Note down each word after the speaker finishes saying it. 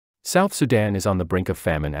South Sudan is on the brink of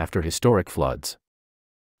famine after historic floods.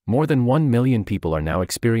 More than 1 million people are now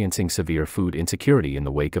experiencing severe food insecurity in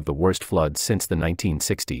the wake of the worst floods since the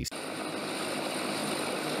 1960s.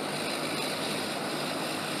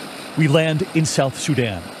 We land in South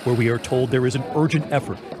Sudan, where we are told there is an urgent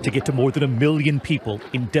effort to get to more than 1 million people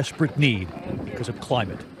in desperate need because of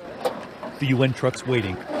climate. The UN truck's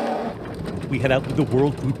waiting. We head out with the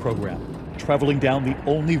World Food Program, traveling down the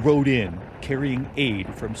only road in, carrying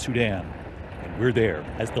aid from Sudan. And we're there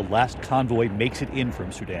as the last convoy makes it in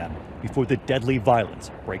from Sudan before the deadly violence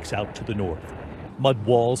breaks out to the north. Mud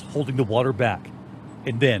walls holding the water back.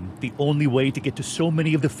 And then the only way to get to so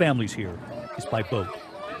many of the families here is by boat.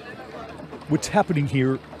 What's happening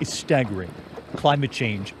here is staggering. Climate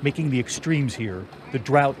change making the extremes here, the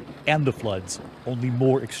drought and the floods, only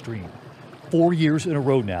more extreme. 4 years in a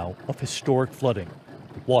row now of historic flooding,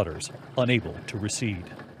 waters unable to recede.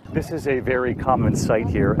 This is a very common sight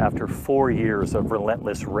here after 4 years of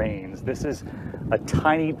relentless rains. This is a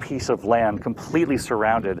tiny piece of land completely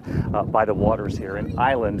surrounded by the waters here, an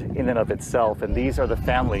island in and of itself. And these are the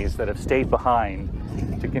families that have stayed behind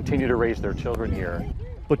to continue to raise their children here.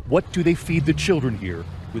 But what do they feed the children here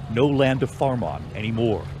with no land to farm on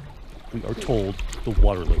anymore? We are told the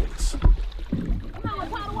water lilies.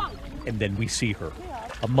 And then we see her,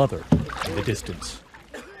 a mother in the distance.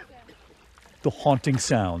 The haunting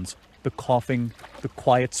sounds, the coughing, the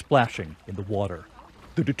quiet splashing in the water,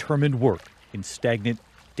 the determined work in stagnant,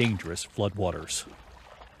 dangerous floodwaters.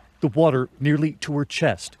 The water nearly to her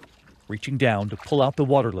chest, reaching down to pull out the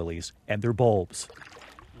water lilies and their bulbs.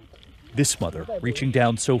 This mother, reaching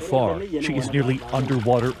down so far, she is nearly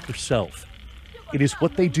underwater herself. It is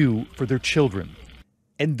what they do for their children.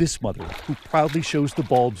 And this mother, who proudly shows the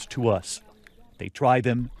bulbs to us. They dry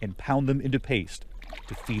them and pound them into paste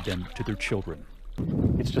to feed them to their children.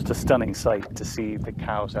 It's just a stunning sight to see the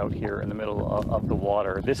cows out here in the middle of the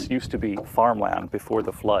water. This used to be farmland before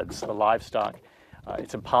the floods. The livestock,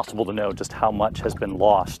 it's impossible to know just how much has been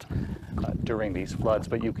lost during these floods,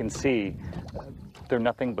 but you can see they're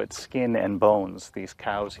nothing but skin and bones, these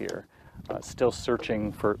cows here, still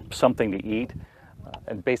searching for something to eat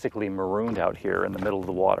and basically marooned out here in the middle of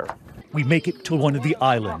the water. We make it to one of the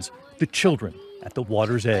islands, the children at the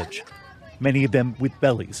water's edge, many of them with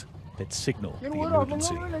bellies that signal the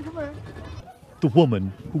emergency. The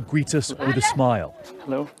woman who greets us with a smile.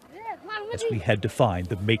 Hello. As we head to find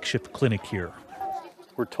the makeshift clinic here.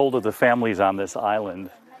 We're told of the families on this island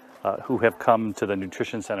who have come to the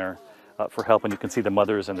nutrition center for help, and you can see the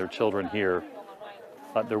mothers and their children here.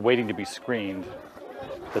 They're waiting to be screened,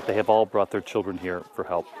 but they have all brought their children here for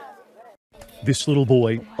help. This little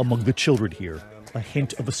boy among the children here, a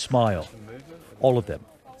hint of a smile. All of them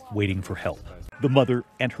waiting for help. The mother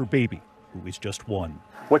and her baby, who is just one.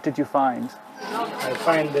 What did you find? I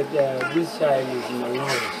find that this child is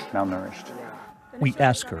malnourished. Malnourished. We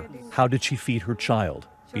ask her, how did she feed her child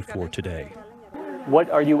before today? What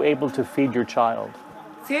are you able to feed your child?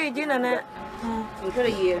 She's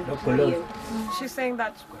saying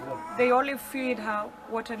that they only feed her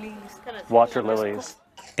water lilies. Water lilies.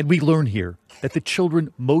 And we learn here that the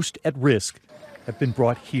children most at risk have been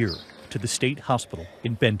brought here to the state hospital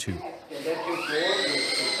in Bentu.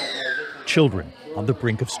 Children on the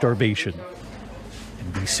brink of starvation.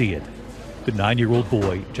 And we see it. The 9-year-old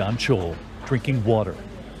boy, John Chol, drinking water.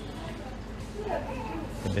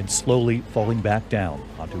 And then slowly falling back down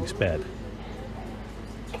onto his bed.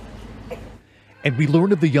 And we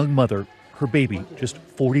learn of the young mother, her baby, just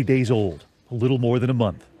 40 days old, a little more than a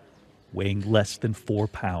month, weighing less than 4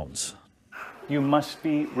 pounds. You must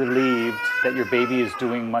be relieved that your baby is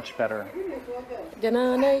doing much better.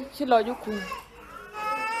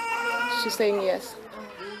 She's saying yes.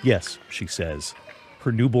 Yes, she says.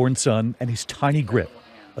 Her newborn son and his tiny grip,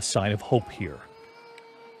 a sign of hope here.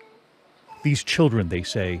 These children, they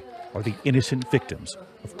say, are the innocent victims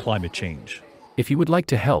of climate change. If you would like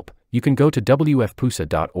to help, you can go to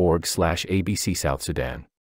wfpusa.org/ABC South Sudan.